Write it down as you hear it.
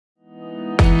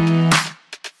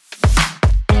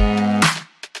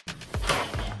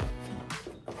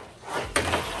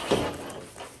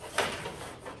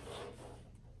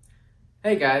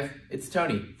Hey guys, it's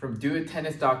Tony from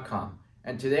doittennis.com,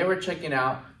 and today we're checking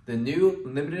out the new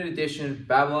limited edition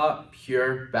Babolat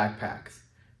Pure backpacks.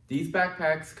 These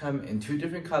backpacks come in two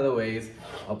different colorways,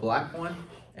 a black one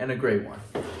and a gray one.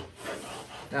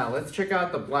 Now let's check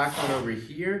out the black one over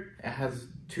here. It has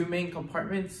two main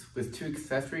compartments with two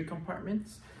accessory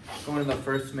compartments. Going in the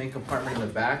first main compartment in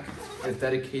the back is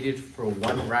dedicated for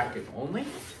one racket only.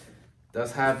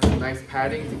 Does have nice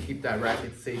padding to keep that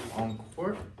racket safe on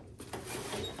court.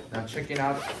 Now checking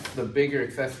out the bigger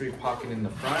accessory pocket in the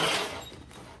front.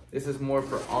 This is more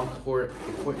for on-court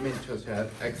equipment, such as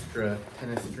extra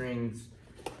tennis strings,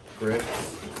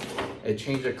 grips, a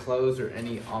change of clothes, or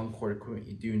any on-court equipment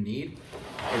you do need.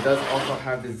 It does also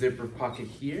have the zipper pocket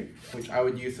here, which I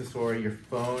would use to store your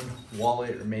phone,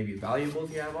 wallet, or maybe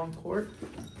valuables you have on court.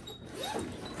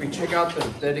 If we check out the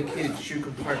dedicated shoe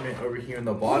compartment over here in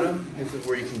the bottom, this is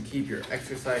where you can keep your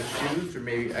exercise shoes or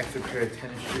maybe extra pair of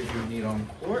tennis shoes you need on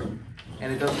court.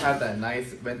 And it does have that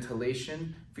nice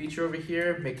ventilation feature over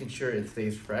here, making sure it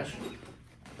stays fresh.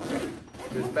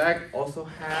 This bag also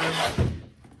has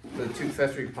the two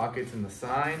accessory pockets in the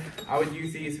side. I would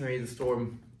use these maybe to store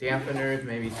dampeners,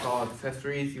 maybe small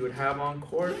accessories you would have on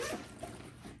court.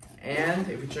 And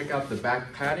if you check out the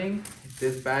back padding,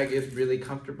 this bag is really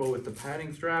comfortable with the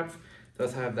padding straps. It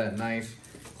does have that nice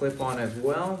clip on as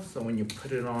well, so when you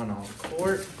put it on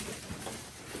court,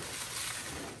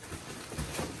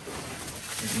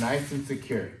 it's nice and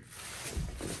secure.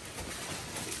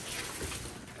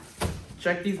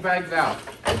 Check these bags out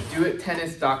at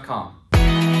doittennis.com.